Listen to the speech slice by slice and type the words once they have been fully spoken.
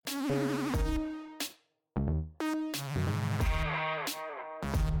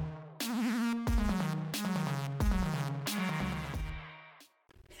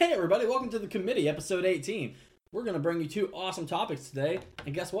everybody, welcome to The Committee, episode 18. We're going to bring you two awesome topics today,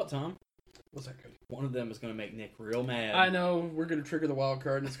 and guess what, Tom? What's that good? One of them is going to make Nick real mad. I know, we're going to trigger the wild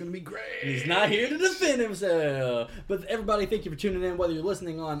card, and it's going to be great. He's not here to defend himself. But everybody, thank you for tuning in, whether you're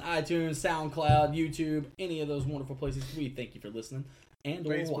listening on iTunes, SoundCloud, YouTube, any of those wonderful places. We thank you for listening and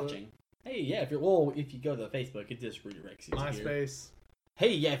or watching. Hey, yeah, if you go to Facebook, it just redirects you. MySpace.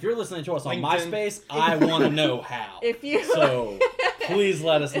 Hey, yeah, if you're listening to us on LinkedIn. MySpace, I want to know how. So, please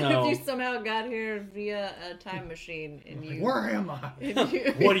let us know. If you somehow got here via a time machine and you... Where am I?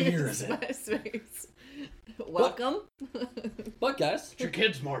 What year is it? MySpace. Welcome. But, guys, It's your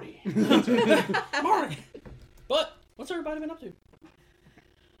kids, Marty. Marty. But, what's everybody been up to?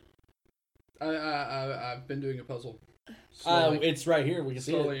 I've been doing a puzzle. Slowly, It's right here. We can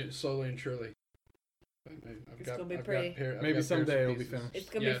see it. slowly and surely. It's gonna be pretty. Maybe someday it'll be finished. It's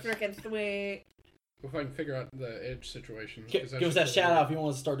gonna Yes. be freaking sweet. If I can figure out the edge situation. Give us that shout out if you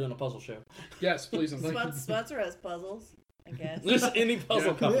want us to start doing a puzzle show. Yes, please. And thank you. Sponsor us puzzles, I guess. Just any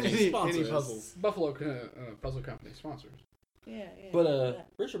puzzle Yeah. company. Any sponsor us. puzzles. Buffalo Puzzle Company sponsors. Yeah. But,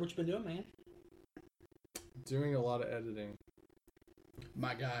 Richard, what you been doing, man? Doing a lot of editing.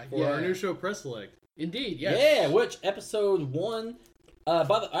 My guy. For our new show, Press Select. Indeed, yes. Yeah, which episode 1... by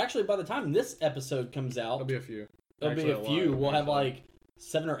the time this episode comes out, There'll be a few. there'll be a Actually, few. lot, We'll have actually. like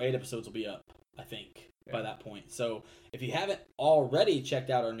 7 or 8 episodes will be up, I think, by Yeah. that point. So if you haven't already checked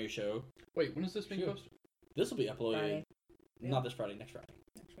out our new show, Wait, when is this being Sure. posted? this will be uploaded Friday. not this Friday, next Friday.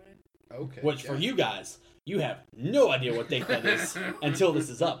 That's right. Okay. Which for yeah. you guys, you have no idea what date that is until this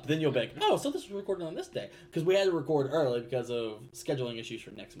is up. Then you'll be like, oh, so this was recorded on this day because we had to record early because of scheduling issues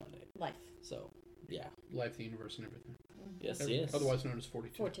for next Monday. Life. So yeah, Life, the universe, and everything. yes. Otherwise known as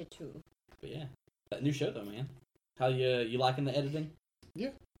 42. 42. But yeah, that new show though, man. How you liking the editing?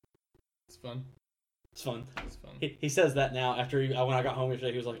 It's fun. It's fun. It's fun. He says that now after when I got home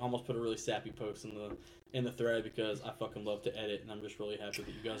yesterday, he was like almost put a really sappy post in the thread because I fucking love to edit and I'm just really happy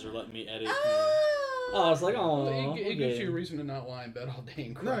that you guys are letting me edit. Oh, I was like, oh, Well, it gives you a reason to not lie in bed all day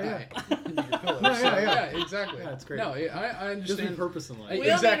and cry. No, yeah. into your pillow. No, So, yeah. exactly. Yeah, it's great. No, I Just be understand. purpose in life. We all need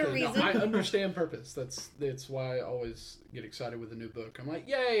a Exactly. No, reason. I understand purpose. That's why I always get excited with a new book. I'm like,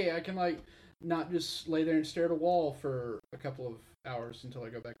 yay! I can not just lay there and stare at a wall for a couple of hours until I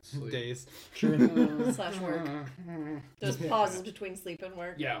go back to sleep. Days. Slash work. Those pauses between sleep and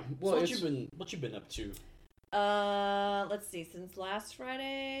work. Yeah. So Well, what you been up to? Let's see. Since last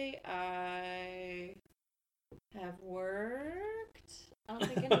Friday, I have worked. I don't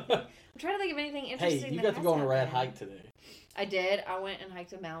think anything. I'm trying to think of anything interesting. Hey, you that got to has go on a rad happened. hike today. I did. I went and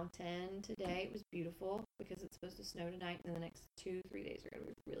hiked a mountain today. It was beautiful because it's supposed to snow tonight, and the next 2-3 days are gonna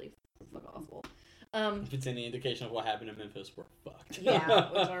be really fuck awful. If it's any indication of what happened in Memphis, we're fucked.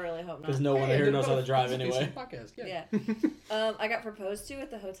 Yeah, which I really hope Because not. no one Hey, here they're knows how to both- drive it's a anyway. podcast. Yeah. I got proposed to at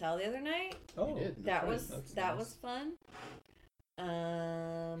the hotel the other night. Oh, You did. That right. was That's that nice. was fun.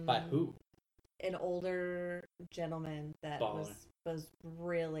 By who? An older gentleman that Baller. was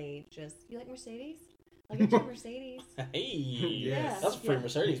really just. You like Mercedes? I'll get you a Mercedes. Hey, Yes. that's a free Yeah.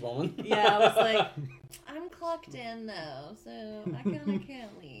 Mercedes woman. Yeah, I was like, I'm clocked in though, so I kind of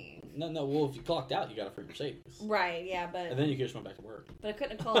can't leave. No. Well, if you clocked out, you got a free Mercedes, Right? Yeah, and but then you could just went back to work. I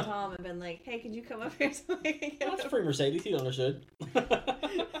couldn't have called Tom and been like, hey, could you come up here so I can Well, get that's a a free Mercedes. He understood.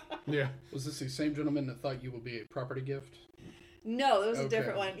 Yeah. Was this the same gentleman that thought you would be a property gift? No, it was a Okay.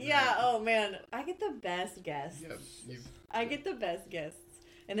 different one. Yeah. Oh man, I get the best guests. Yeah. You've I get the best guests.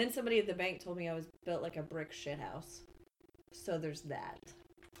 And then somebody at the bank told me I was built like a brick shithouse. So there's that.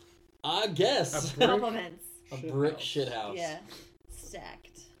 I guess Compliments. a brick shit house. Yeah.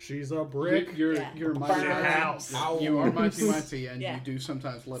 Stacked. She's a brick. You're Yeah. mighty House. mighty. You are mighty mighty, and Yeah. you do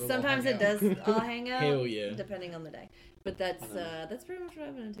sometimes let it. Sometimes all it hang out. does all hang out. Hell yeah. Depending on the day. But that's pretty much what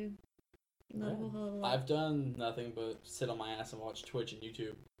I've been into. Not a whole hell of a lot. I've done nothing but sit on my ass and watch Twitch and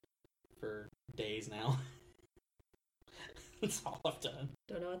YouTube for days now. That's all I've done.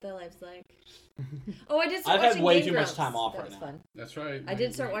 Don't know what that life's like. Oh, I did start I've had watching way Game too much Grumps. time off That right was now. fun. That's right. I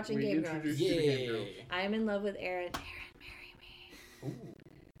did start watching we Game Grumps. introduced you to Game Grumps. Yay! I am in love with Aaron. Aaron, marry me.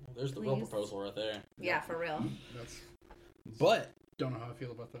 Ooh, there's the real Please. proposal right there. Yeah, for real. That's But don't know how I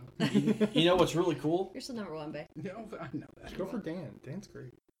feel about that. you know what's really cool? You're still number one, babe. Yeah, I know that. Go for Dan. Dan's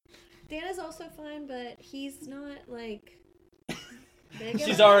great. Dan is also fine, but he's not like big She's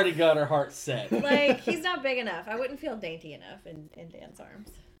enough. already got her heart set. Like he's not big enough. I wouldn't feel dainty enough in Dan's arms.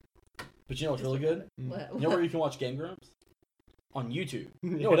 But you know what's really good? What? You know where you can watch Game Grumps? On YouTube. You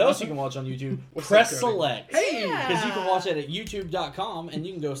know what else you can watch on YouTube? What's Press that, Cody? Select. Hey! Because you can watch it at youtube.com and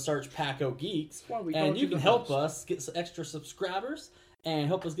you can go search Paco Geeks Why we call and it you can the help host. us get some extra subscribers and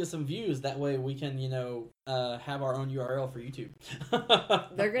help us get some views. That way we can, have our own URL for YouTube.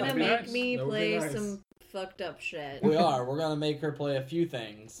 They're gonna That'd be make nice. me That would be play nice. some fucked up shit. We are. We're gonna make her play a few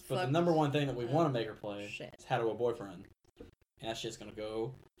things, but the Fuck number one thing that we up want to make her play shit. is How to a Boyfriend, and that shit's gonna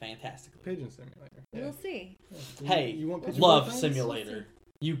go fantastically. Pigeon Simulator. Yeah. We'll see. Yeah. Hey, you want pigeon Love boyfriends? Simulator.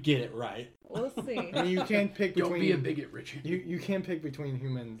 You get it right. We'll see. I mean, you can't pick Don't between. be a bigot, Richard. You can't pick between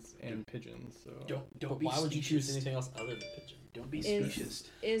humans and pigeons. So. Don't But be why would you choose specious. anything else other than pigeon? Don't be Is- specious.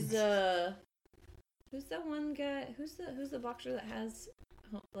 Is who's that one guy? Who's the boxer that has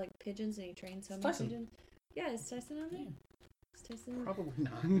like pigeons and he trains so It's many Tyson. pigeons? Yeah, is Tyson on there? Yeah. Is Tyson? Probably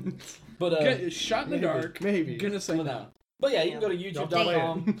not. But Shot in the maybe, dark. maybe. Gonna say well, no. no. But yeah, you can go to Don't play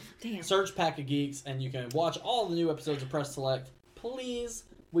YouTube.com, Damn. search Pack of Geeks, and you can watch all the new episodes of Press Select. Please,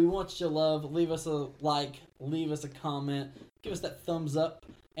 we want your love. Leave us a like, leave us a comment, give us that thumbs up,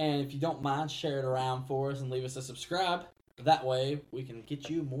 and if you don't mind, share it around for us and leave us a subscribe. That way, we can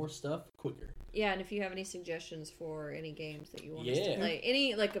get you more stuff quicker. Yeah, and if you have any suggestions for any games that you want us Yeah. to play,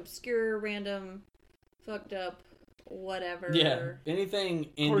 any like obscure, random, fucked up, whatever. Yeah, anything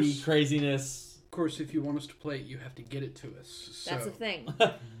indie course. craziness. Of course, if you want us to play it, you have to get it to us. So That's the thing.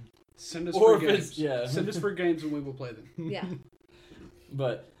 send us Or for if it's- games. yeah. Send us for games and we will play them. Yeah.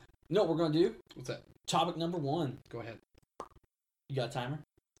 But you know what we're gonna do? What's that? Topic number 1. Go ahead. You got a timer?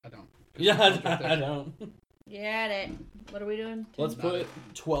 I don't. Yeah, It's right there. I don't. Get it. What are we doing? Let's Not put it.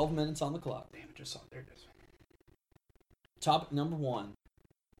 12 minutes on the clock. Damn, I just saw it. There it is. Topic number 1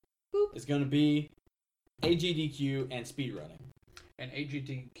 Boop. is going to be AGDQ and speedrunning. And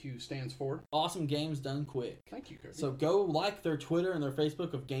AGDQ stands for. Awesome games done quick. Thank you, Kirby. So go like their Twitter and their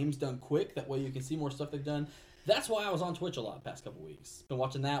Facebook of Games Done Quick. That way you can see more stuff they've done. That's why I was on Twitch a lot the past couple weeks. Been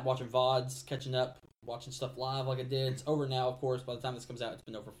watching that, watching VODs, catching up, watching stuff live like I did. It's over now, of course. By the time this comes out, it's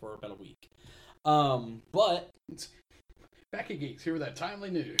been over for about a week. But Back at Geeks, here with that timely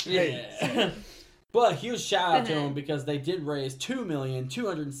news. yeah. But huge shout out to them because they did raise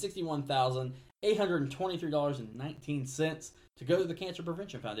 $2,261,823.19 to go to the Cancer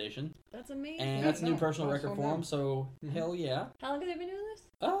Prevention Foundation, That's amazing. and that's a new personal That's record well for them. So Mhm. hell yeah. How long have they been doing this?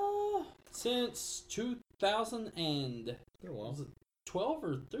 Since 2012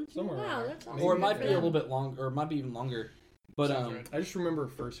 or 13, Somewhere Wow, around that's there. awesome. or it might for be a them. little bit longer, or it might be even longer. But Sounds right. I just remember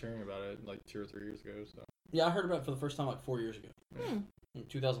first hearing about it like 2 or 3 years ago. So yeah, I heard about it for the first time like 4 years ago, Hmm. in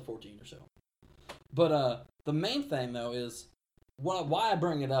 2014 or so. But the main thing though is why I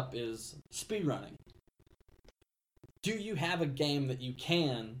bring it up is speedrunning. Do you have a game that you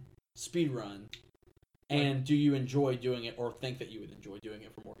can speedrun, and do you enjoy doing it, or think that you would enjoy doing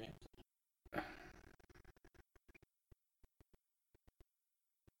it for more games?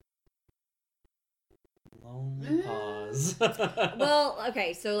 Long pause. Well,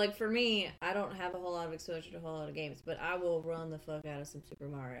 okay, so like for me, I don't have a whole lot of exposure to a whole lot of games, but I will run the fuck out of some Super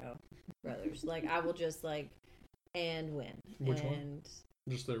Mario Brothers. Like I will just like and win. Which one? and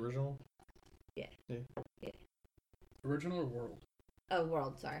just the original. Original or world? Oh,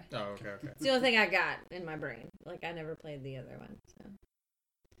 World, sorry. Oh, okay. It's the only thing I got in my brain. Like I never played the other one, so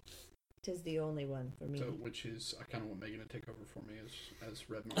tis the only one for me. So, which is, I kind of want Megan to take over for me as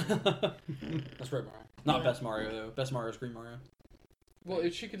Red Mario. That's Red Mario. Not Yeah. Best Mario though. Best Mario is Green Mario. Well,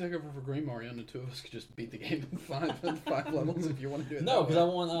 if she could take over for Green Mario, and the two of us could just beat the game in five levels if you want to do it. No, that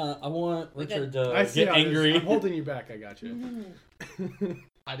because way. I want Okay. Richard to I see get how it is. angry. I'm holding you back. I got you. Mhm.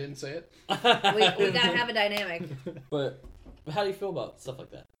 I didn't say it. we gotta have a dynamic. But how do you feel about stuff like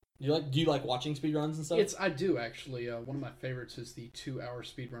that? Do you like watching speedruns and stuff? I do actually. One of my favorites is the 2-hour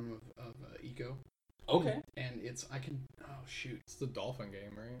speedrun of Eco, okay. and I can. Oh shoot! It's the dolphin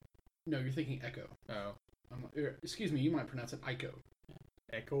game, right? No, you're thinking Echo. Oh, Excuse me, you might pronounce it Ico.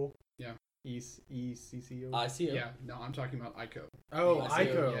 Echo. Yeah. ECCO. I see it. Yeah, no, I'm talking about Ico. Oh, I see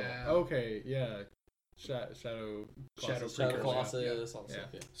it. Ico. Yeah. Okay, yeah. Shadow. Shadow Colossus. Shadow Precursor, Colossus, yeah. all that Yeah. stuff.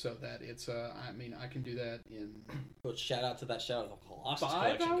 Yeah. So that it's I mean I can do that in But shout out to that Shadow of the Colossus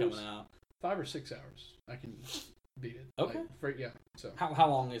 5 collection hours? coming out. 5 or 6 hours. I can beat it. Okay. Yeah. So How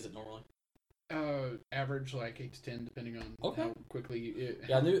long is it normally? average like 8 to 10 depending on Okay. how quickly it.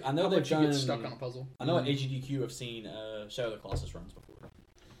 Yeah, I know how they've much you done. get stuck on a puzzle. I know at AGDQ I've seen Shadow of the Colossus runs before.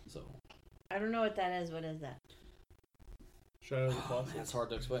 So I don't know what that is. What is that? Shadow of the Colossus. that's hard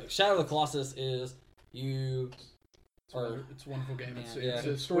to explain. Shadow of the Colossus is you. It's a wonderful game. It's, Yeah. it's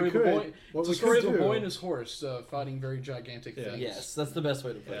a story of We a could. boy. What It's we a story could of a do- boy and his horse fighting very gigantic Yeah. things. Yes, that's the best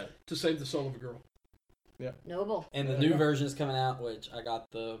way to put Yeah. it. To save the soul of a girl. Noble. And the There new you go. version is coming out, which I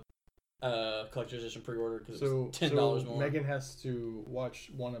got the collector's edition pre-order because So, it's $10 more. Megan has to watch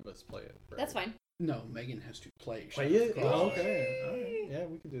one of us play it. Right? That's fine. No, Megan has to play. Play Shadow of it? the Oh, Colossus. okay. All right. Yeah,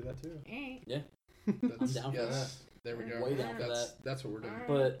 we can do that too. Eh. That's, down for yes, there we go. Way down for that. That's what we're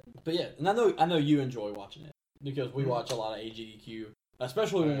doing. But yeah, and I know you enjoy watching it because we watch a lot of AGDQ,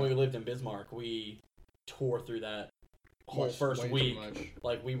 especially when we lived in Bismarck. We tore through that whole Watched first way too week. much.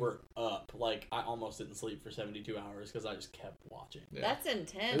 Like we were up. Like I almost didn't sleep for 72 hours because I just kept watching. Yeah. That's It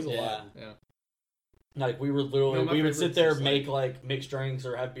intense. was a Yeah. lot. Yeah. Like we were literally, No, my we would sit favorite's there, just, make like mixed drinks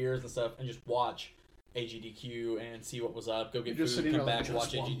or have beers and stuff, and just watch AGDQ and see what was up. Go get Just food, sitting come there back, like,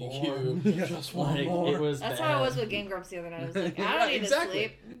 watch just one AGDQ. more. Just one Like, more. it was That's bad. how I was with Game Grumps the other night. I was like, I don't Right, need exactly. to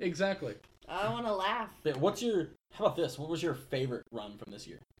sleep. Exactly. I want to laugh. Yeah, what's your? How about this? What was your favorite run from this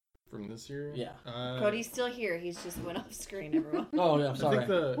year? From this year. Yeah. Cody's still here. He's just went off screen, everyone. Oh yeah, I'm sorry.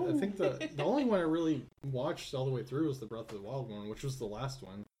 I think the only one I really watched all the way through was the Breath of the Wild one, which was the last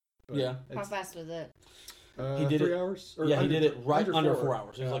one. But Yeah. How it's, fast was it? He did 3 it- hours. Or Yeah, he under- did it right under 4 4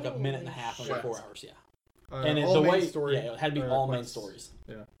 hours. It was like a minute and a half under Shit. 4 hours. Yeah. Uh, And all the main way, story, yeah, it had to be all main quests. stories.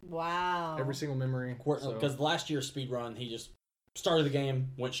 Wow. Every single memory. Because last year's speed run, he just started the game,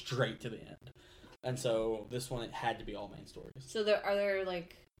 went straight to the end, and so this one it had to be all main stories. So are there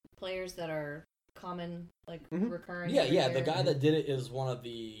like players that are common, like Mhm. recurring? Yeah, every yeah. The year? guy that did it is one of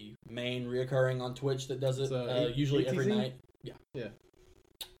the main reoccurring on Twitch that does it It's, usually every ATZ? night. Yeah. Yeah.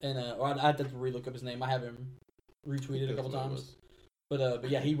 And I'd have to relook up his name. I have him retweeted a That's couple what it times. was. But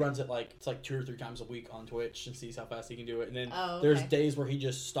yeah, he runs it like it's like 2 or 3 times a week on Twitch and sees how fast he can do it. And then Oh, okay. there's days where he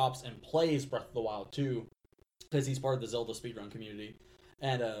just stops and plays Breath of the Wild 2 because he's part of the Zelda speedrun community.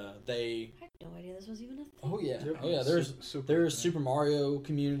 And they I had no idea this was even a thing. oh yeah Yep. oh yeah there's Super there's fan. Super Mario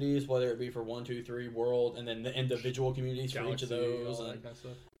communities, whether it be for 1, 2, 3 World, and then the individual communities for each of Galaxy, those all that and kind of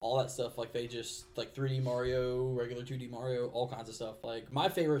stuff. all that stuff. Like they just like 3D Mario, regular 2D Mario, all kinds of stuff. Like my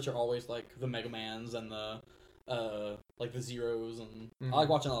favorites are always like the Mega Mans and the like the Zeros, and I like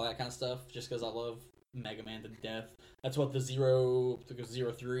watching all that kind of stuff just because I love Mega Man to death. That's what the Zero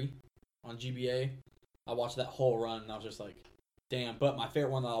 3 on GBA. I watched that whole run and I was just like, damn. But my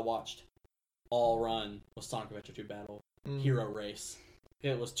favorite one that I watched all run was Sonic Adventure 2 Battle Hero Race.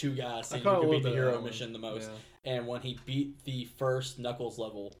 It was 2 guys saying caught who a could beat little the bit of hero that one. mission the most. Yeah. And when he beat the first Knuckles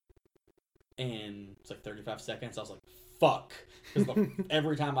level in it's like 35 seconds, I was like, fuck. Because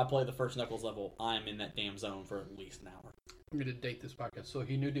every time I play the first Knuckles level, I'm in that damn zone for at least an hour. I'm going to date this podcast. So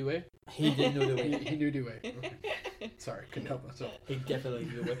he knew Dewey? He didn't know the He, way. he knew Dewey. Okay. Sorry, couldn't help myself. He definitely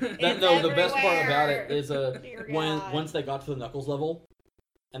knew the way. It's No, the best part about it everywhere. is Dear when God. once they got to the Knuckles level,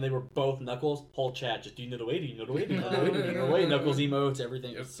 and they were both Knuckles, whole chat just, do you know the way? Do you know the way? Do you know the way? Do you know the way? Knuckles emotes,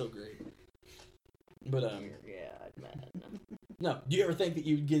 everything. It was so great. But Dear God, man. no, do you ever think that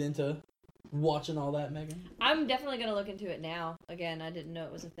you'd get into watching all that, Megan? I'm definitely gonna look into it now. Again, I didn't know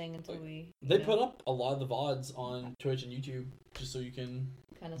it was a thing until we. They put up a lot of the VODs on Twitch and YouTube just so you can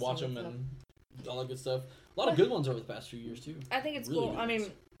kind of watch them and all that good stuff. A lot of good ones over the past few years too. I think it's really cool. good I mean,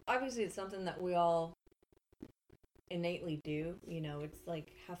 ones. obviously, it's something that we all innately do. You know, it's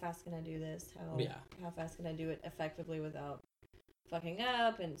like, how fast can I do this? How fast can I do it effectively without fucking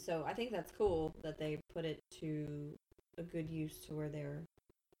up? And so I think that's cool that they put it to a good use to where they're,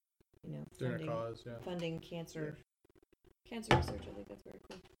 you know, Doing a funding, cause, yeah. funding cancer research. I think that's very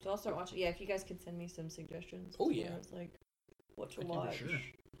cool. So I'll start watching. Yeah, if you guys could send me some suggestions. Oh, as yeah. far as, like what to Okay, for watch. sure.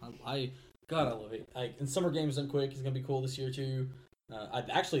 God, I love it. And Summer Games Done Quick is gonna be cool this year too. I'd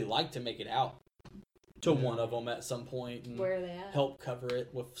actually like to make it out to one of them at some point and Where are they at? help cover it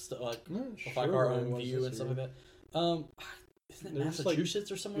with like I'm not with sure like our where it own was view this and stuff year. like that. Isn't it They're just, like-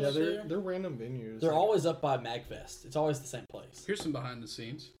 Massachusetts or somewhere? Yeah, up they're there? they're random venues. They're Like, always up by MagFest. It's always the same place. Here's some behind the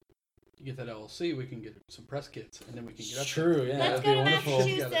scenes. You get that LLC, we can get some press kits, and then we can get up It's true, yeah. Let's that'd go be to wonderful.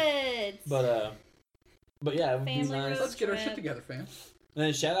 Massachusetts. But yeah, it would be Family nice. road. Let's get our shit Trip. together, fam. And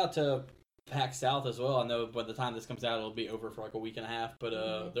then shout out to PAX South as well. I know by the time this comes out, it'll be over for like a week and a half. But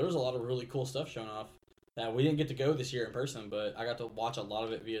Mhm. there was a lot of really cool stuff showing off. We didn't get to go this year in person, but I got to watch a lot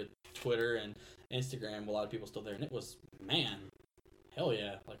of it via Twitter and Instagram. A lot of people still there, and it was, man, hell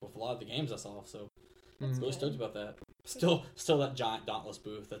yeah! Like with a lot of the games I saw. So mhm. really stoked about that. Still that giant Dauntless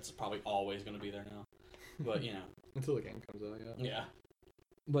booth that's probably always going to be there now. But you know. Until the game comes out, yeah. Yeah.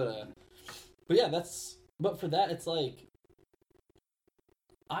 But yeah, but for that it's like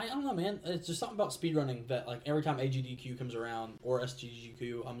I don't know, man. It's just something about speedrunning that like every time AGDQ comes around or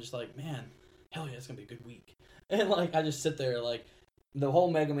SGGQ, I'm just like, man, hell yeah, it's gonna be a good week. And like I just sit there like the whole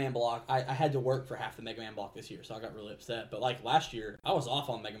Mega Man block, I had to work for half the Mega Man block this year, so I got really upset. But like last year, I was off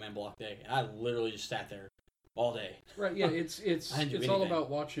on Mega Man block day and I literally just sat there all day. Right, yeah, it's I didn't do all anything. about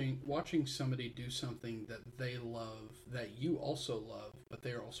watching somebody do something that they love that you also love, but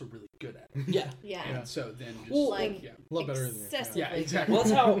they are also really good at it. Yeah. Yeah. And so then just Like, yeah. A lot better than you. excessively Yeah, exactly. Well,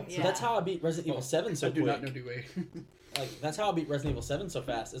 that's how Yeah. that's how I beat Resident Evil 7 so I do quick. not know Dewey. Like, that's how I beat Resident Evil 7 so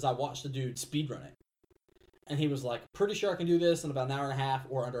fast, is I watched the dude speedrun it. And he was like, pretty sure I can do this in about an hour and a half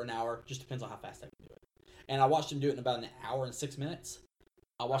or under an hour. Just depends on how fast I can do it. And I watched him do it in about an hour and 6 minutes.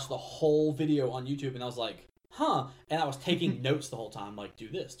 I watched the whole video on YouTube, and I was like, huh. And I was taking notes the whole time, like, do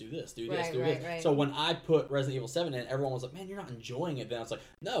this, do this, do this, Right, do right, this. right. So when I put Resident Evil 7 in, everyone was like, man, you're not enjoying it. Then I was like,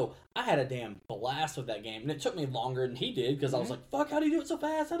 no, I had a damn blast with that game. And it took me longer than he did, because I was like, fuck, how do you do it so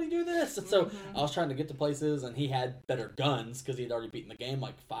fast? How do you do this? And so I was trying to get to places, and he had better guns, because he had already beaten the game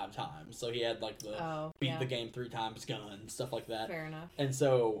like 5 times. So he had like the beat the game 3 times gun, stuff like that. Fair enough. And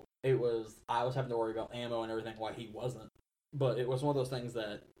so I was having to worry about ammo and everything while he wasn't. But it was one of those things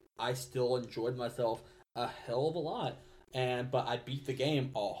that I still enjoyed myself a hell of a lot. But I beat the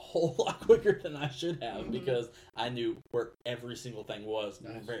game a whole lot quicker than I should have because I knew where every single thing was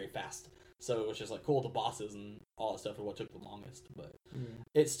very fast. So it was just like cool, the bosses and all that stuff are what took the longest. But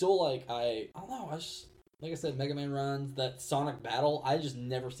it's still like, I don't know, like I said, Mega Man runs, that Sonic Battle, I just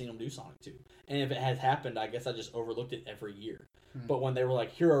never seen them do Sonic 2. And if it had happened, I guess I just overlooked it every year. But when they were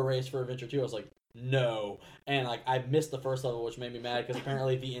like, Hero Race for Adventure 2, I was like, no. And like, I missed the first level, which made me mad because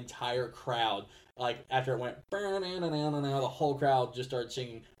apparently the entire crowd, like after it went, the whole crowd just started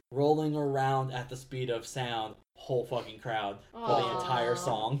singing Rolling Around at the Speed of Sound, whole fucking crowd, for the entire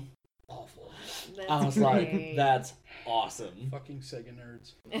song. Awful. I was like, that's awesome. Fucking Sega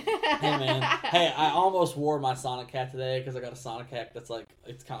nerds. Hey man, hey, I almost wore my Sonic hat today because I got a Sonic hat that's like,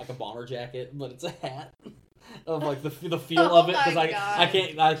 it's kind of like a bomber jacket, but it's a hat of like the feel of it because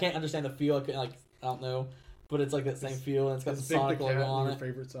I can't understand the feel. I don't know, but it's like that same feel and it's got the Sonic logo on it. Your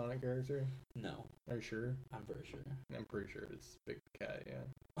favorite Sonic character? No. Are you sure? I'm very sure. I'm pretty sure it's Big the Cat.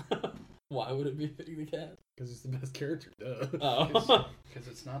 Yeah. Why would it be Big the Cat? Because it's the best character. Duh. Oh. Because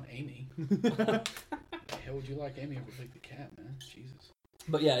it's not Amy. The hell would you like Amy over Big the Cat, man? Jesus.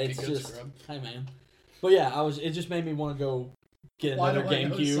 But yeah, it's Be good, just scrub. hey man. But yeah, it just made me want to go get another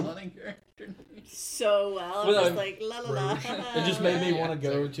GameCube. So well, Well, just like la la la. It just made me want to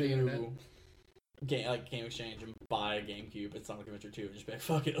it's go like the internet. to Game Exchange and buy a GameCube at Sonic Adventure 2 and just be like,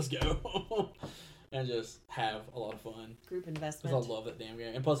 fuck it, let's go. And just have a lot of fun. Group Because investment. I love that damn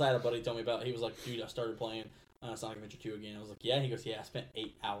game. And plus I had a buddy tell me about it. He was like, dude, I started playing Sonic Adventure 2 again. I was like, yeah. He goes, yeah, I spent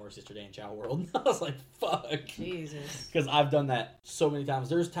 8 hours yesterday in Chow World. I was like, fuck. Jesus. Because I've done that so many times.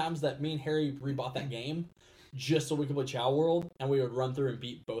 There's times that me and Harry rebought that game just so we could play Chow World, and we would run through and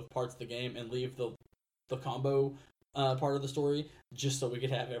beat both parts of the game and leave the combo part of the story just so we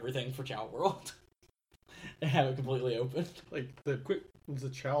could have everything for Chow World and have it completely open. Like was the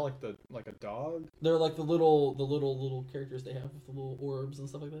Chow like a dog? They're like the little characters they have with the little orbs and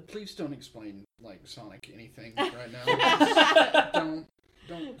stuff like that. Please don't explain like Sonic anything right now.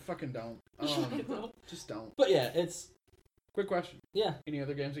 don't. Just don't. But yeah, it's Quick question. yeah. Any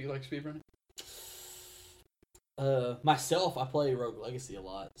other games that you like speedrunning? Myself, I play Rogue Legacy a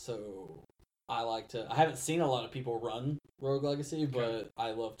lot, so I haven't seen a lot of people run Rogue Legacy, but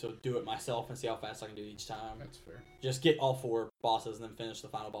I love to do it myself and see how fast I can do it each time. That's fair. Just get all 4 bosses and then finish the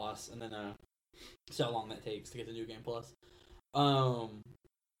final boss, and then see how long that takes to get the New Game Plus. I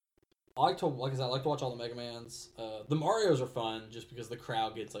like to watch all the Mega Mans. The Marios are fun just because the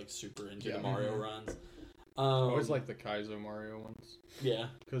crowd gets like super into the Mario runs. I always like the Kaizo Mario ones. Yeah,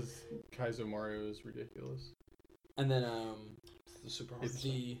 because Kaizo Mario is ridiculous. and then The super hard.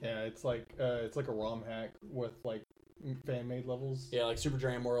 It's like a ROM hack with like fan made levels. Yeah, like Super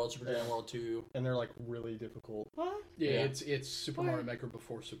Jam World, Super Jam World 2. And they're like really difficult. What? Yeah, it's Super Mario Maker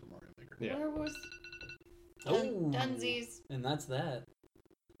before Super Mario Maker. Yeah. Where was Dunsies? And that's that.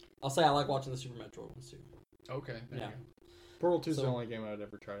 I'll say I like watching the Super Metroid ones too. Okay. There Yeah. you go. Portal 2 is the only game I'd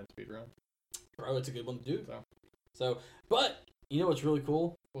ever try and speedrun. Bro, it's a good one to do. So, But you know what's really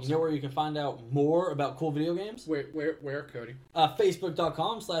cool? What's You know that? where you can find out more about cool video games? Where, Cody?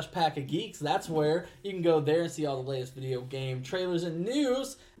 Facebook.com/packofgeeks. That's where you can go there and see all the latest video game trailers and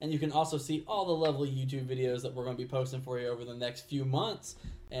news. And you can also see all the lovely YouTube videos that we're going to be posting for you over the next few months.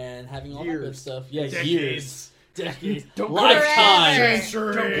 And having all that good stuff. Yeah, years. Decades. Lifetimes.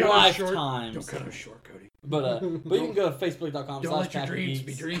 Lifetimes. Don't cut us short, Cody. But you can go to Facebook.com/packofgeeks. Don't let your dreams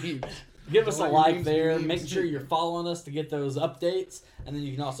be dreams. Give us a Don't let your like dreams be there. dreams. Make sure you're following us to get those updates. And then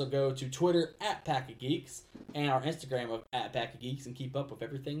you can also go to Twitter @PackofGeeks and our Instagram of @PackofGeeks and keep up with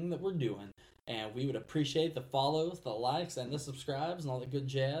everything that we're doing. And we would appreciate the follows, the likes, and the subscribes and all the good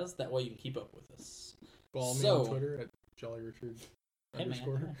jazz. That way you can keep up with us. follow me So- on Twitter @JollyRichard_. Hey,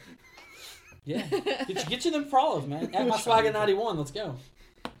 man. Yeah. Get you them follows, man. @MySwagger91. Let's go.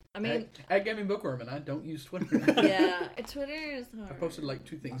 I mean, at Gaming Bookworm, and I don't use Twitter. yeah, Twitter is hard. I posted like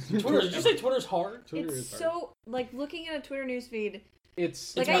 2 things. Twitter? Did you say Twitter's hard? Twitter It's is so hard. like looking at a Twitter newsfeed.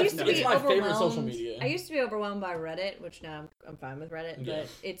 It's Like my- I used to be it's my favorite overwhelmed. social media. I used to be overwhelmed by Reddit, which now I'm fine with Reddit. Yeah.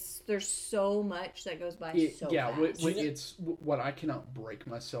 But there's so much that goes by so fast. it's what I cannot break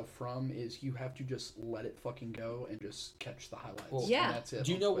myself from is you have to just let it fucking go and just catch the highlights. Well, Yeah. And that's it.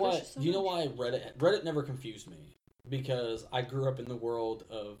 Do you know on Twitter. what? so Do you know much. why Reddit never confused me? Because I grew up in the world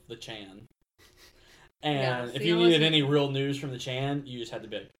of the Chan, and Yeah, so if you you always- needed any real news from the Chan, you just had to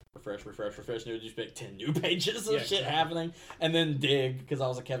be like, refresh, news. Just be like 10 new pages of Yeah, shit exactly. happening, and then Dig because I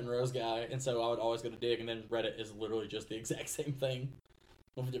was a Kevin Rose guy, and so I would always go to Dig, and then Reddit is literally just the exact same thing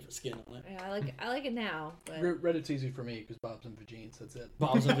with a different skin on it. Yeah, I like it now. But Reddit's easy for me because Bob's and Vagines. That's it.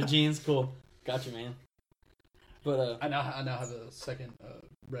 Bob's and Vagines, cool. Got you, man. But I now have a second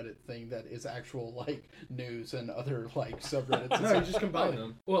Reddit thing that is actual like news and other like subreddits. No, you just combine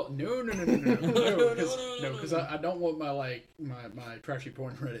them. Well, no, because I don't want my like my trashy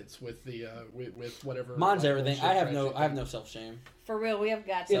porn Reddits with the with whatever. mine's like, everything. bullshit I have trashy no thing. self shame. for real, we have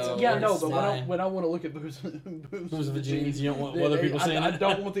got to. It's So, yeah, no, it's but fine. when I want to look at boobs Who's the Vagines? You don't want other people I, seeing I it?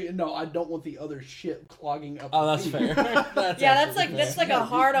 don't want I don't want the other shit clogging up. Oh, the that's feed. fair. that's like Yeah, a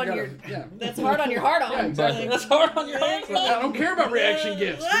hard you on gotta- your. yeah. That's hard on your hard on. Yeah, exactly. That's hard on your heart. I don't care about reaction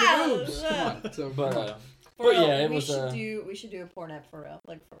gifts. Give me boobs. Come on. So, But For But real, yeah, it we was, should do a porn app for real,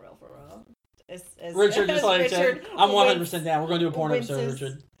 like for real. As Richard just as like Richard I'm 100% winces- down. We're gonna do a porn episode, winces.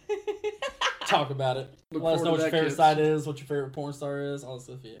 Richard. Talk about it. Look Let us forward know what to your that, favorite kids. site is, what your favorite porn star is, all that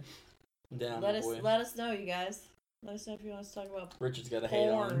stuff. Yeah, I'm down, Let my us boy. let us know, you guys. Let us know if you want us to talk about. Richard's got a hate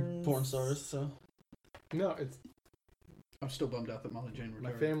on Porns. porn stars, so. No, it's I'm still bummed out that Molly Jane my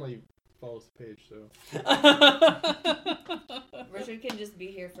retired. family follows the page, so Richard can just be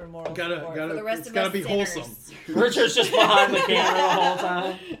here for moral Gotta- support gotta- for the rest it's of gotta us be sinners. wholesome. Richard's just behind the camera the whole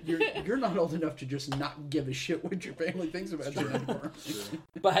time. You're not old enough to just not give a shit what your family thinks about you anymore.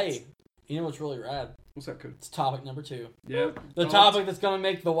 But hey, you know what's really rad? What's that code? It's topic number 2. Yeah. The topic that's gonna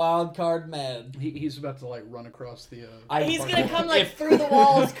make the wild card mad. He's about to like run across the. He's parking gonna lot. come like through the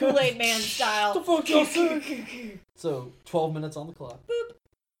walls, Kool-Aid Man style. The fuck y'all say? So 12 minutes on the clock. Boop.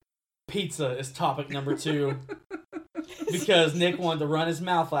 Pizza is topic number 2 because Nick wanted to run his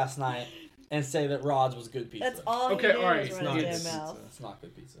mouth last night and say that Rod's was good pizza. That's all Okay, he did alright, was it's run not his good damn pizza. mouth. It's not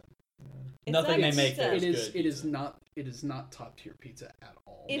good pizza. It's Nothing not they make pizza. there It is. good It is pizza. not. It is not top tier pizza at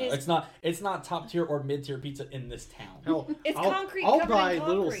all. It No, is- It's not top tier or mid tier pizza in this town. hell, It's I'll, concrete I'll covered in buy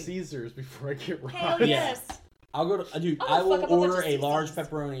Little concrete. Caesars before I get robbed. Hell Yeah. yes. I'll go to dude. I'll I fuck will up a bunch order of a large Caesars.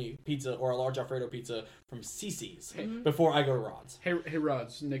 pepperoni pizza or a large Alfredo pizza from Cece's Mhm. before I go to Rod's. Hey,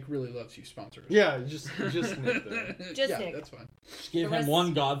 Rods. Nick really loves you. Sponsor us. Yeah, just Nick there. Just yeah, Nick. that's fine. Just give The him rest-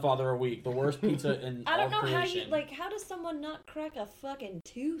 one Godfather a week. The worst pizza in I don't all know how creation. you how does someone not crack a fucking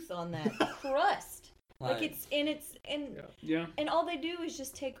tooth on that crust? Like it's Yeah. and all they do is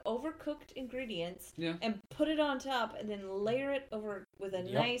just take overcooked ingredients Yeah. and put it on top and then layer it over with a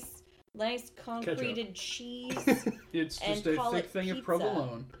Yep. nice concreted cheese. It's And just a call thick it thing of pizza.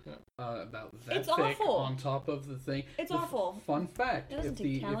 provolone. Yeah. About that It's thick awful. on top of the thing. It's The awful. Fun fact: It doesn't if take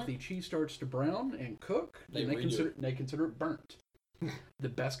the talent. cheese starts to brown and cook, They then redo they consider it burnt. The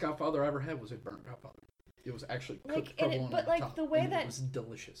best Godfather I ever had was a burnt Godfather. It was actually cooked Like, and provolone but on like top, the way and that it was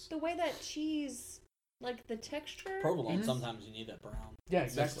delicious. the way that cheese, like the texture. provolone. Mhm. Sometimes you need that brown. Yeah, It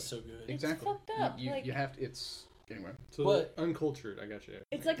makes exactly. it so good. It's Exactly. fucked up, You like- have to. It's anyway. So But- uncultured, I got you.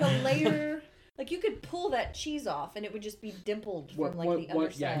 It's like a layer. Like you could pull that cheese off and it would just be dimpled from like the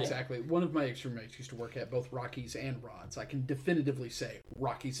underside. Yeah, exactly. One of my ex-roommates used to work at both Rockies and Rods. I can definitively say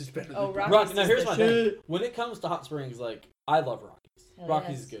Rockies is better Oh, than Rockies Rocky, now is here's the my shit. thing. When it comes to hot springs, like I love Rockies. Hell Rockies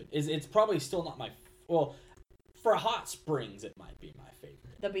yes. is good. It's probably still not my well for hot springs. It might be my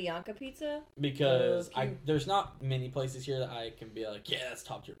favorite The Bianca pizza. because cute. there's not many places here that I can be like, yeah, that's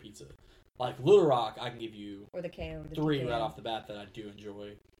top tier pizza. Like Little Rock, I can give you Or the K over the 3 PKM. right off the bat that I do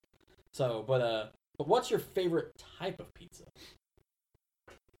enjoy. So, but what's your favorite type of pizza?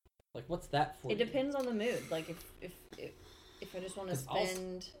 Like, what's that for? It you? depends on the mood. Like if I just want to It's also-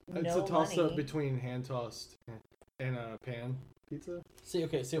 spend It's no a toss money. up between hand tossed and a pan pizza. See,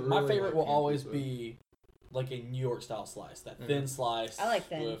 okay, so I my really favorite like will pan always pizza. be like a New York style slice, that Yeah. thin slice. I like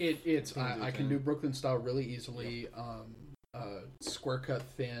thin. with- It's Can do I can thin. do Brooklyn style really easily. Square cut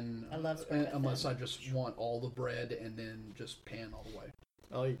thin. I love square cut unless thin. I just want all the bread and then just pan all the way.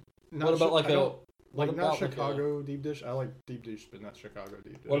 I like. What about like I don't- what like about not like a- Chicago deep dish? I like deep dish, but not Chicago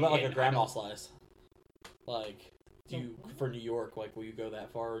deep dish. What about like Yeah, a I grandma don't- slice? Like, do you for New York? Like, will you go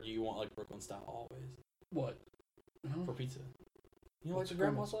that far, or do you want like Brooklyn style always What? for pizza? You know, like What's the a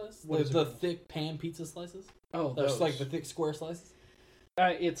grandma grandma- slice, what the, is a the grandma- thick pan pizza slices. Oh, Those those. like the thick square slices.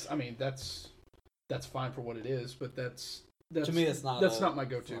 I mean, that's fine for what it is, but that's to me, that's not my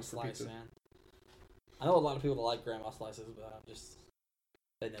go-to for slice, pizza. man. I know a lot of people that like grandma slices, but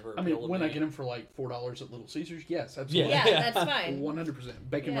they never. I mean, when I get them for like $4 at Little Caesars, yes, absolutely. Yeah, that's fine. 100%,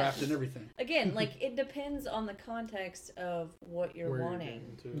 bacon wrapped and everything. Again, like it depends on the context of what you're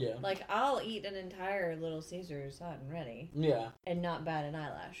wanting. Yeah. Like I'll eat an entire Little Caesars hot and ready. Yeah. And not bat an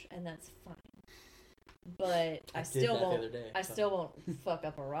eyelash, and that's fine. But I still won't fuck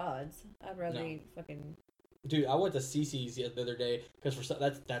up a Rods. I'd rather eat fucking. Dude, I went to CiCi's the other day because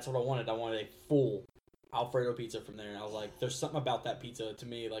that's what I wanted. I wanted a full Alfredo pizza from there, and I was like, "There's something about that pizza to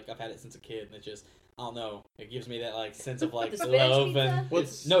me. Like I've had it since a kid, and it just I don't know. It gives me that like sense of like love and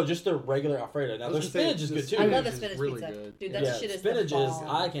no, just the regular Alfredo. Now their spinach is good too. I love the spinach really pizza, good. dude. That shit is spinach is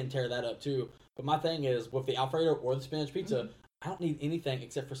I can tear that up too. But my thing is with the Alfredo or the spinach pizza, I don't need anything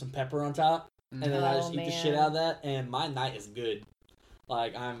except for some pepper on top, and then I just eat the shit out of that, and my night is good.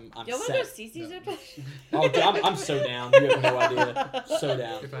 Like I'm you want to go to CiCi's after? Oh, dude, I'm so down. You have no idea. So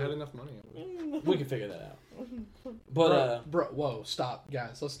down. If I had enough money, I would. We can figure that out. But bro, whoa, stop,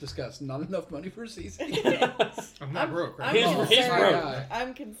 guys. Let's discuss. Not enough money for CiCi's. I'm not broke, right? He's broke.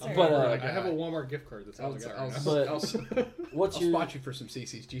 I'm concerned. But I have a Walmart gift card. That's all I got right now. I'll spot you for some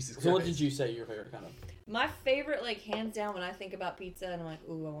CiCi's. Jesus Christ. So what did you say your favorite kind of? My favorite, like hands down, when I think about pizza and I'm like,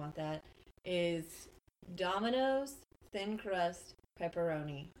 ooh, I want that, is Domino's thin crust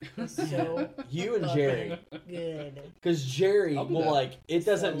pepperoni. It's so you and Jerry good. Because Jerry will like it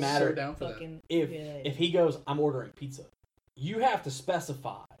doesn't matter so down for that. if he goes I'm ordering pizza, you have to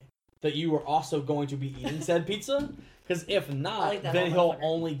specify that you are also going to be eating said pizza, because if not then he'll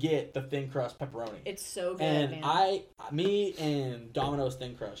only get the thin crust pepperoni. It's so good, and man. Me and Domino's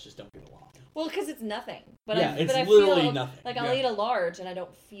thin crust just don't get along. Well, because it's nothing. But it's I literally feel, nothing. Like I'll eat a large and I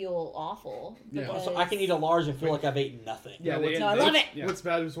don't feel awful. Yeah. So I can eat a large and feel like I've eaten nothing. Yeah, I love it. Yeah. What's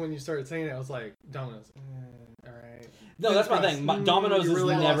bad is when you started saying it, I was like, Domino's. All right. No, that's my thing. Domino's is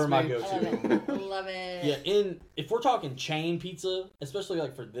really never my go-to. Love it. Yeah, if we're talking chain pizza, especially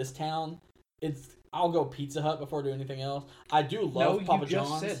like for this town, I'll go Pizza Hut before I do anything else. I do love Papa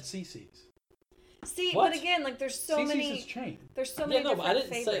John's. You just said CiCi's. See, what? but again, like there's so CiCi's many. Is chain. There's so many. Yeah, no, but I didn't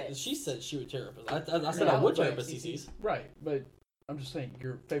favorites. say. She said she would tear up. I said I would tear up a CiCi's. Right, but I'm just saying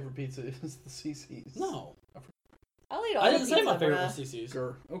your favorite pizza is the CiCi's. No, I'll eat all. I didn't say my pizza, favorite was CiCi's.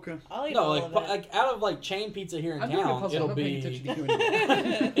 Okay. I'll eat no, all like of it. like out of like chain pizza here in town, it'll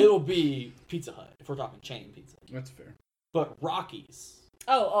it'll be Pizza Hut if we're talking chain pizza. That's fair. But Rockies.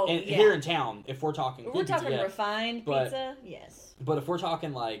 And yeah. Here in town, if we're talking, if we're talking refined pizza, yes. But if we're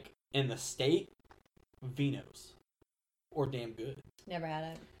talking like in the state, Vino's or Damn Good. Never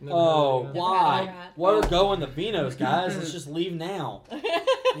had it. Why? We're going to Vino's, guys. Let's just leave now.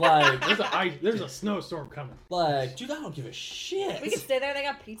 Like there's a snowstorm coming. Like, dude, I don't give a shit. We can stay there. They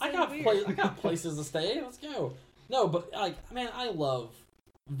got pizza. I got places to stay. Let's go. No, but like, man, I love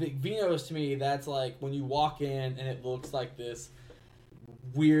Vino's. To me, that's like when you walk in and it looks like this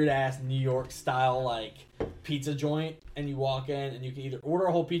weird ass New York style like pizza joint, and you walk in and you can either order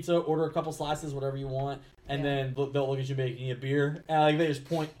a whole pizza, order a couple slices, whatever you want, and then they'll look at you making a beer, and like they just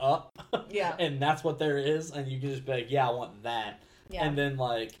point up, and that's what there is, and you can just be like, yeah, I want that, and then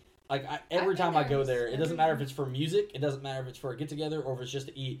every time I go there, it doesn't matter if it's for music, it doesn't matter if it's for a get together or if it's just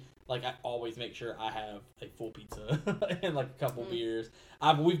to eat. Like I always make sure I have a full pizza and like a couple beers.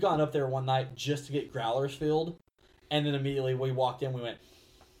 We've gone up there one night just to get growlers filled, and then immediately we walked in, we went,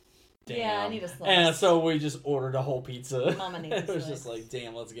 damn. Yeah, I need a slice. And so we just ordered a whole pizza. Mama needs it was just like,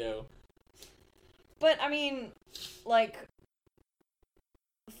 damn, let's go. But I mean, like,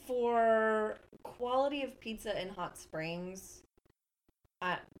 for quality of pizza in Hot Springs,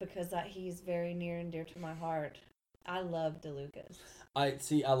 because he's very near and dear to my heart, I love DeLuca's. I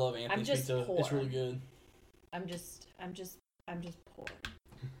love Anthony's pizza. Poor. It's really good. I'm just poor.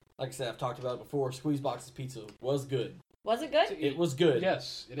 Like I said, I've talked about it before. Squeezebox's pizza was good. Was it good? It was good.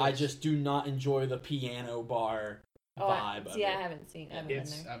 Yes, it is. I just do not enjoy the piano bar vibe of it. I haven't been there.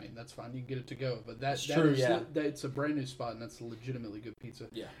 I mean, that's fine. You can get it to go, but that's true. It's a brand new spot, and that's a legitimately good pizza.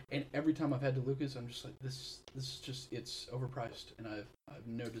 Yeah. And every time I've had DeLuca's, I'm just like, this is just, it's overpriced, and I have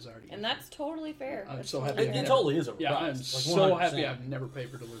no desire to eat it. And that's totally fair. I'm so happy. It totally is overpriced. Yeah, I'm so happy I've never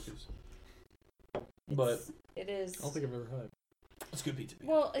paid for DeLuca's. But it is. I don't think I've ever had. It's good pizza.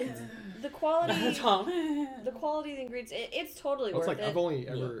 Well, it's the quality. The quality of the ingredients. It's totally worth it. I've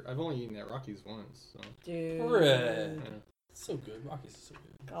only eaten at Rocky's once. So. Dude. So good. Rocky's is so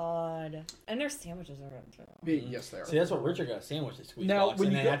good. God. And their sandwiches are good too. Yes, they are. See, that's what Richard got a sandwich at Squeeze Now, Box. when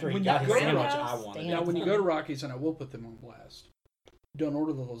And you then go- after he when got you his go- sandwich, Roadhouse, I wanted damn. it. Now, when you go to Rocky's, and I will put them on blast, don't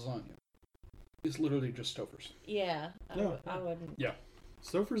order the lasagna. It's literally just Stouffer's. Yeah. I wouldn't. Yeah.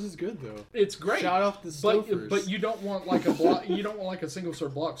 Stouffer's is good though. It's great. Shout out to Stouffer's. But you don't want like a block. You don't want like a single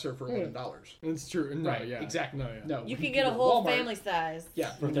serve block serve for $11. It's true. No, Right, yeah. exactly. No, yeah. No, You can get a whole Walmart. family size.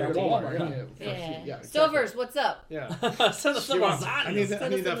 Yeah, For you can go to 13. Walmart. Yeah. Exactly. Stouffer's, what's up? Yeah. Send us some I need lasagnas. that, I Send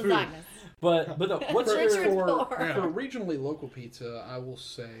need us that some food. lasagnas. But no, what's Make your sure it's for, poor. for regionally local pizza, I will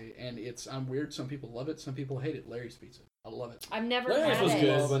say, and I'm weird. Some people love it. Some people hate it. Larry's Pizza. I love it. I've never Larry's had was it.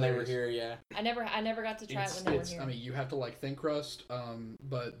 good when they were here. Yeah. I never got to try it when they were here. I mean, you have to like thin crust.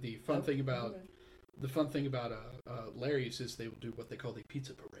 But the fun thing about Larry's is they will do what they call the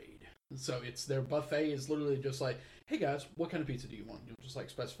pizza parade. So it's their buffet is literally just like, hey guys, what kind of pizza do you want? You'll just like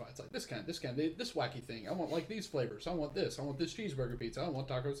specify. It's like this kind, this wacky thing. I want like these flavors. I want this cheeseburger pizza. I want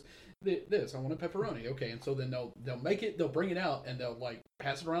tacos. This. I want a pepperoni. Okay, and so then they'll make it. They'll bring it out and they'll like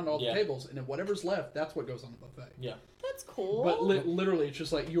pass it around to all the tables, and then whatever's left, that's what goes on the buffet. Yeah. That's cool. But literally, it's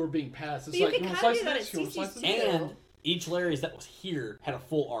just like you're being passed. It's But you like can want to kinda slice do that this? at You want to slice CC's this? too. And each Larry's that was here had a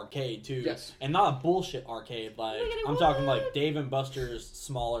full arcade too. Yes. And not a bullshit arcade. Like Look at it, I'm talking what? like Dave and Buster's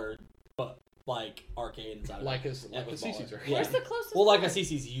smaller, but like arcade inside. Like a It was CC's. baller. Yeah. Where's the closest Well, like a one?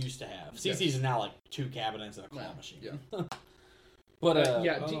 CC's used to have. Yes. CC's is now like 2 cabinets and a claw machine. Yeah. But But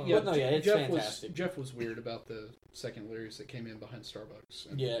it's Jeff fantastic. Jeff was weird about the second Larry's that came in behind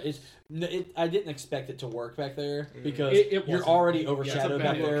Starbucks. And Yeah, I didn't expect it to work back there because It you're wasn't. already Yeah, overshadowed it's a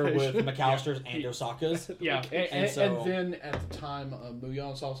back bad there with location. McAllister's and Osaka's. Yeah, And so- and then at the time,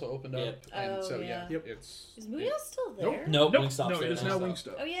 Muyon's also opened up, Yep. and Oh, so yeah. Yep. it's Is Muya still there? Nope, Nope, Wingstop's no, there it is now. now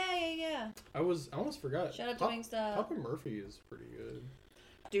Wingstop. Oh yeah. I almost forgot. Shout out to Wingstop. Papa Murphy is pretty good.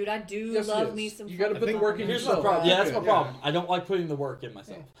 Dude, I do Yes, it love is. me some. You gotta fucking put the think work in Here's yourself. my problem. Yeah, that's my Yeah. problem. I don't like putting the work in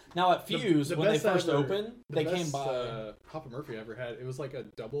myself. Now at Fuse, The when they best I first ever- opened, they the came best, by. Papa Murphy I ever had. It was like a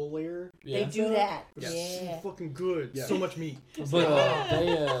double layer. They Yeah. do that. It was Yeah. so fucking good. Yeah. So much meat. But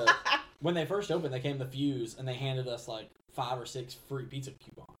they when they first opened, they came to Fuse and they handed us like 5 or 6 free pizza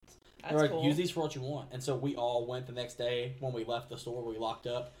coupons. That's They're like, cool. use these for what you want. And so we all went the next day when we left the store. We locked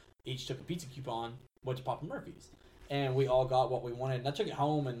up. Each took a pizza coupon. Went to Papa Murphy's. And we all got what we wanted. And I took it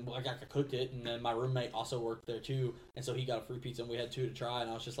home and I cooked it. And then my roommate also worked there too. And so he got a free pizza and we had 2 to try.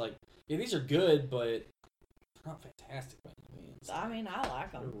 And I was just like, yeah, these are good, but they're not fantastic by any means. I mean, I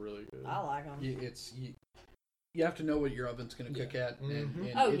like They're them. really good. I like them. You have to know what your oven's going to cook at, and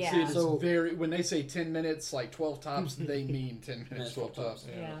Mhm. Oh, it's, yeah. it is So- very. When they say 10 minutes, like 12 tops, they mean 10 minutes, 12 tops.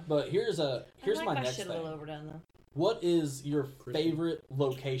 Yeah. But here's I like my my next shit a little thing. overdone though. What is your Crispy. favorite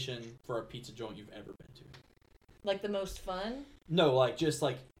location for a pizza joint you've ever been to? Like the most fun. No, like just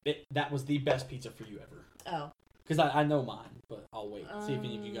like that was the best pizza for you ever. Oh, Because I know mine, but I'll wait. See if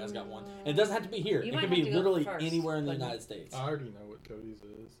any of you guys got one. And it doesn't have to be here. You It might can have be to go literally first, anywhere in the but- United States. I already know what Cody's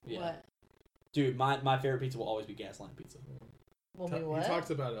is. Yeah. what? Dude, my favorite pizza will always be Gaslamp Pizza. Will be He what? talks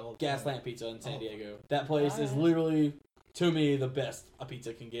about it all the time. Gaslamp Pizza in San Oh. Diego. That place is Alright. literally, to me, the best a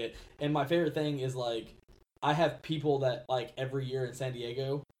pizza can get. And my favorite thing is like, I have people that like every year in San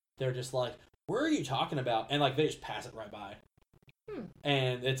Diego, they're just like, "Where are you talking about?" And like they just pass it right by.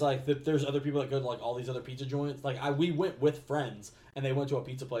 And it's like there's other people that go to like all these other pizza joints. Like we went with friends and they went to a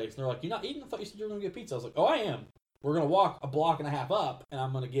pizza place and they're like, "You're not eating? I thought you said you were gonna get pizza." I was like, "Oh, I am. We're gonna walk a block and a half up and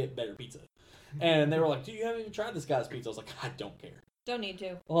I'm gonna get better pizza." And they were like, "Do you haven't even tried this guy's pizza?" I was like, "I don't care." Don't need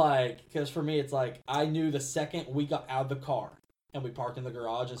to. Like, because for me, it's like I knew the second we got out of the car and we parked in the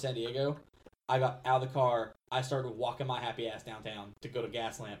garage in San Diego, I got out of the car. I started walking my happy ass downtown to go to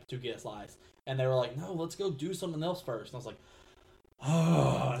Gaslamp to get a slice, and they were like, "No, let's go do something else first." And I was like,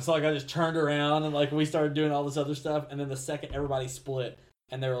 "Oh!" So like I just turned around and like we started doing all this other stuff, and then the second everybody split,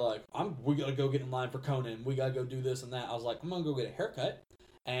 and they were like, "We gotta go get in line for Conan. We gotta go do this and that." I was like, "I'm gonna go get a haircut."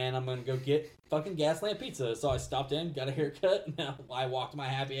 And I'm gonna go get fucking Gaslamp Pizza. So I stopped in, got a haircut, and I walked my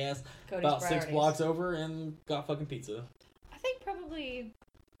happy ass Cody's about 6 priorities. blocks over and got fucking pizza. I think probably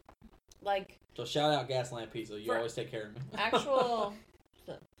like So shout out Gaslamp Pizza. You For- always take care of me. actual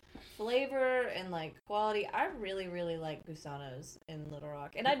flavor and like quality. I really like Gusano's in Little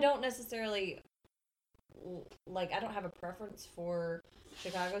Rock, and I don't necessarily like. I don't have a preference for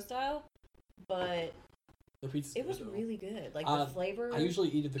Chicago style, but The pizza. it was really good. Like Uh, the flavor. I usually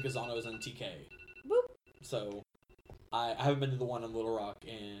eat at the Gazzano's in TK. Boop. So I haven't been to the one in Little Rock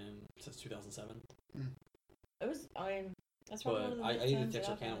since 2007. It was. I mean, that's probably one of But the I best eat at times that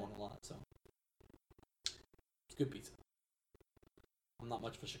Texarkana I've had one a lot. So it's good pizza. I'm not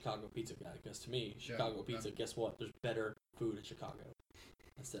much of a Chicago pizza guy because to me, Chicago pizza. Guess what? There's better food in Chicago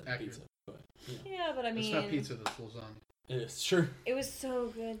instead of Accurate. pizza. But you know, Yeah, but I mean, It's not pizza, that's lasagna. it's sure. it was so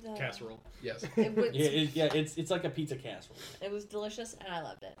good though. Casserole. Yes. It was, It's like a pizza casserole. it was delicious, and I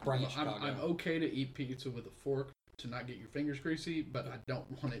loved it. Bring I'm, it Chicago. I'm okay to eat pizza with a fork to not get your fingers greasy, but I don't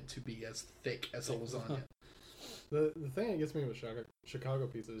want it to be as thick as a lasagna. The thing that gets me with Chicago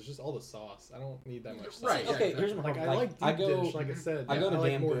pizza is just all the sauce. I don't need that much sauce. Right. Okay, Yeah, here's my Like problem. I like deep I go, dish, like I said. I go to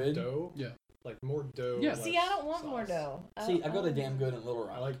like Damn more Good. dough. Yeah. Like more dough. Yeah. less See, I don't want sauce. more dough. I go to Damn Good in Little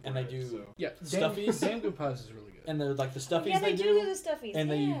Rock, I like and they bread, do, so. Yeah, Stuffies? Damn Good Pies is really good. and they're like the stuffies Yeah, they do the stuffies. and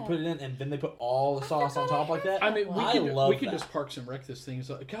then you put it in, and then they put all the sauce on top like that. I mean, I love we could that. just Parks and Rec this thing. It's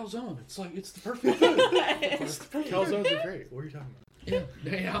like calzone. It's like it's the perfect food. It's the perfect food. Calzones are great. What are you talking about?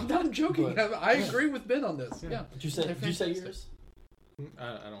 Yeah, I'm not joking. But- I agree with Ben on this. Yeah. Did you say They're yours?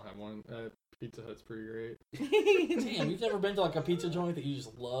 I don't have one. Pizza Hut's pretty great. Damn, you've never been to like a pizza joint that you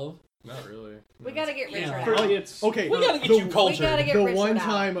just love? Not really. We gotta get Richard Yeah. out. Really, it's Okay. We gotta get the, you cultured. We gotta get the Richard one out.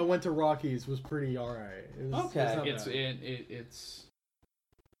 time I went to Rockies was pretty alright. Okay. not it's bad.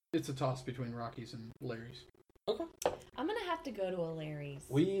 it's a toss between Rockies and Larry's. I'm gonna have to go to a Larry's.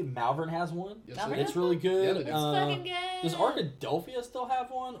 Malvern has one. Yes, Malvern they It's do. really good. Yeah, they do. It's fucking good. Does Arkadelphia still have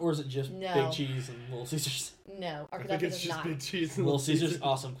one, or is it just No. Big Cheese and Little Caesars? No, I think Arkadelphia it's does just not. big cheese. and Little Caesars,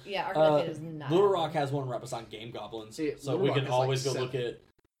 awesome. Yeah, Arkadelphia Uh, does not. Little Rock has one right beside Game Goblins, See, so Little we Rock can is always like go look 7. at.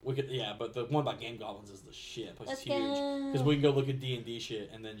 We could, yeah, but the one by Game Goblins is the shit. That place Let's is huge go. because we can go look at D&D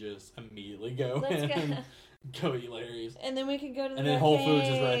shit and then just immediately go Let's and go. go eat Larry's. And then we can go to the And then Whole Foods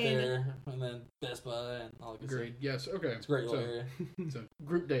is right arcade. there, and then Best Buy and all that good Agreed. Yes. Okay. stuff. It's a great so, little area. so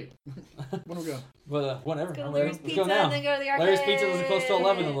group date. When we go? But whatever, Let's go to I'm ready. Larry's Let's Pizza go now. and then go to the arcade. Larry's Pizza is close to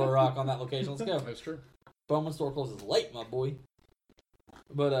 11 in Little Rock on that location. Let's go. That's true. Bowman store closes late, my boy.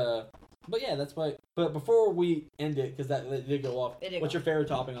 But yeah, that's my. But before we end it, because that did go off. It did What's go your favorite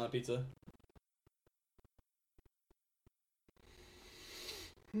topping on a pizza?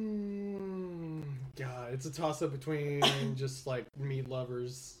 God, it's a toss up between just like meat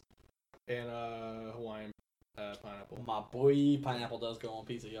lovers and Hawaiian pineapple. My boy, pineapple does go on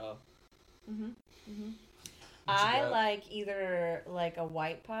pizza, y'all. Mhm. Mhm. What you I got? like either like a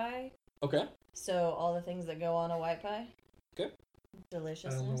white pie. Okay. So all the things that go on a white pie. Okay. I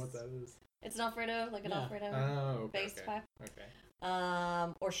Deliciousness. don't know what that is. It's an Alfredo, like an Yeah. Alfredo Oh, okay. based Okay. pie.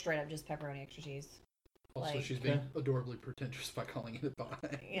 Okay. Or straight up just pepperoni extra cheese. Also, Like- she's being adorably pretentious by calling it a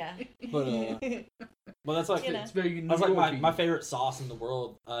pie. Yeah. But, Well, that's like You know. It's very. that's like New my York-y. favorite sauce in the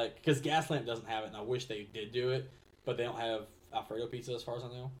world. Because Gaslamp doesn't have it, and I wish they did do it, but they don't have Alfredo pizza as far as I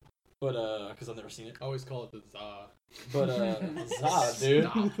know. But because I've never seen it. I always call it the za. But za, dude.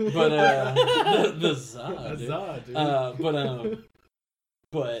 Stop. But the za, dude. Za, dude.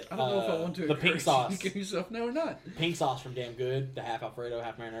 But I don't know if I want to. the pink encourage you sauce, to give yourself no or not. pink sauce from Damn Good, the half Alfredo,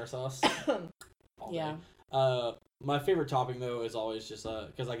 half marinara sauce. All Yeah. day. My favorite topping though is always just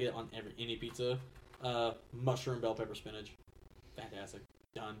because I get it on any pizza. Mushroom, bell pepper, spinach, fantastic.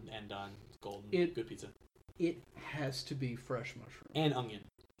 Done and done. It's golden. Good pizza. It has to be fresh mushroom. And onion.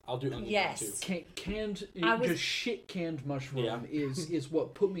 I'll do onion Yes. too. Canned, I was- just shit canned mushroom Yeah. is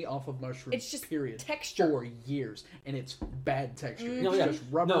what put me off of mushrooms. It's just period texture. for years, and it's bad texture. Mhm. It's No, yeah. just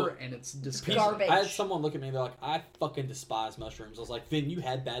rubber, No. and it's Pizza- disgusting. Garbage. I had someone look at me. They're like, "I fucking despise mushrooms." I was like, "Then you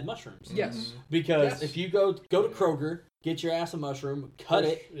had bad mushrooms." Yes, Because Yes. if you go to Kroger, get your ass a mushroom, cut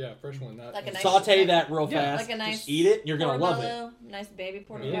Fresh- it, Yeah, fresh one. Not Like a nice- saute that real Yeah. fast, Like a nice just eat it, and you're gonna love it. portobello, nice baby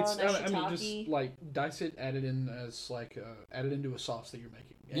portobello, it's nice I mean just shiitake. like dice it, add it in as like add it into a sauce that you're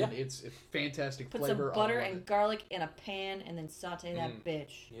making, and Yeah. it's a fantastic Put flavor. some butter I love and it. garlic in a pan and then saute that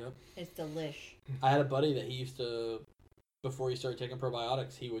bitch. Yep. It's delish. I had a buddy that he used to, before he started taking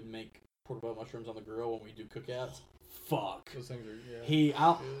probiotics, he would make portobello mushrooms on the grill when we do cookouts. Fuck. Those things are.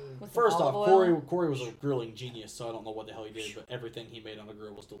 Yeah. With some First olive off, oil. Corey was a grilling genius, so I don't know what the hell he did, but everything he made on the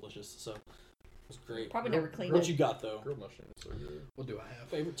grill was delicious. So it was great. Probably Grill- never cleaned What it. you got though? Grilled mushrooms are good. What do I have?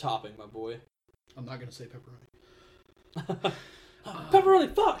 Favorite topping, my boy. I'm not gonna say pepperoni.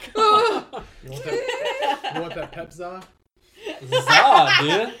 Pepperoni, fuck! You want that? You want that pep za? Zod,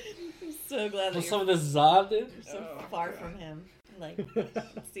 dude. I'm so glad that Want you're some of this Zod, dude? so Oh, far God. from him. Like,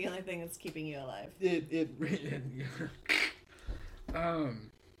 it's the only thing that's keeping you alive.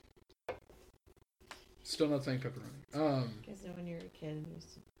 Still not saying pepperoni. You guys know when you were a kid and you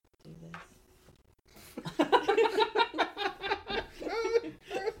used to do this?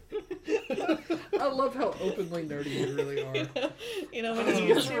 I love how openly nerdy you really are. You know when You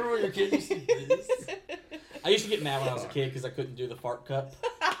you guys remember when your kid used to do this? I used to get mad when I was a kid because I couldn't do the fart cup.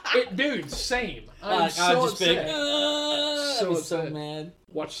 Dude, same. I'm Like, so I would just be upset. like, I So was so upset. mad.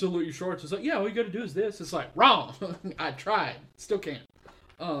 Watch Salute Your Shorts. It's like, yeah, all you gotta do is this. It's like, wrong. I tried. Still can't.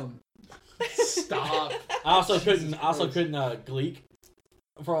 Stop. I also Jesus couldn't Christ. Gleek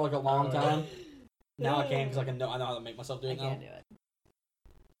for like a long time. Now I can because I know how to make myself do I it now. can't do it.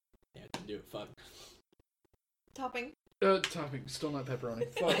 Yeah, I can do it. Fuck. Topping. Topping. Still not pepperoni.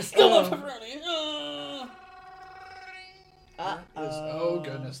 Fuck. Still not pepperoni. That is- oh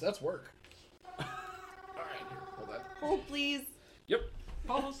goodness, that's work. All right, here, hold Hold, please. Yep.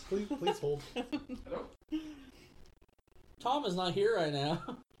 Pause. Please hold. Hello? Tom is not here right now.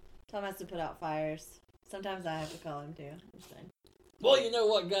 Tom has to put out fires. Sometimes I have to call him too. It's fine. Well, you know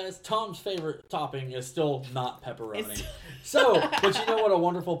what, guys? Tom's favorite topping is still not pepperoni. But you know what a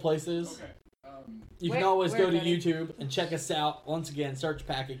wonderful place is? Okay. You can always go to YouTube and check us out. Once again, search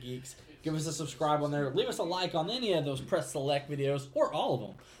Pack of Geeks. Give us a subscribe on there. Leave us a like on any of those Press Select videos, or all of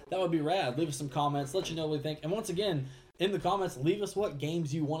them. That would be rad. Leave us some comments. Let you know what you think. And once again, in the comments, leave us what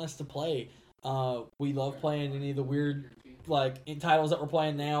games you want us to play. We love playing any of the weird titles that we're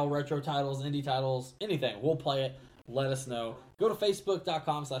playing now, retro titles, indie titles, anything. We'll play it. Let us know. Go to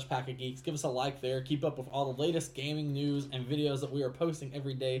facebook.com/packofgeeks. Give us a like there. Keep up with all the latest gaming news and videos that we are posting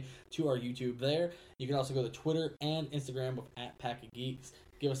every day to our YouTube there. You can also go to Twitter and Instagram with @packofgeeks.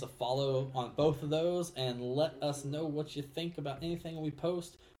 Give us a follow on both of those and let us know what you think about anything we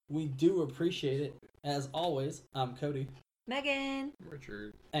post. We do appreciate it. As always, I'm Cody. Megan.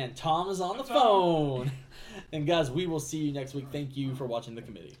 Richard. And Tom is on the phone. And guys, we will see you next week. Thank you for watching The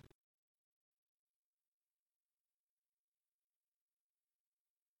Committee.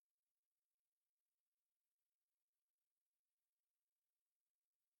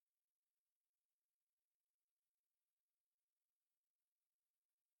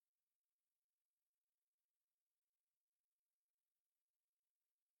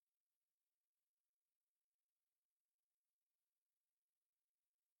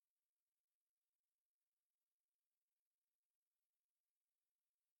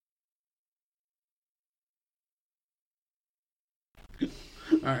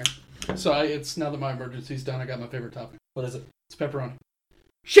 Alright. So it's now that my emergency's done, I got my favorite topping. What is it? It's pepperoni.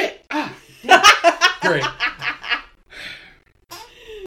 Shit! Ah! Great.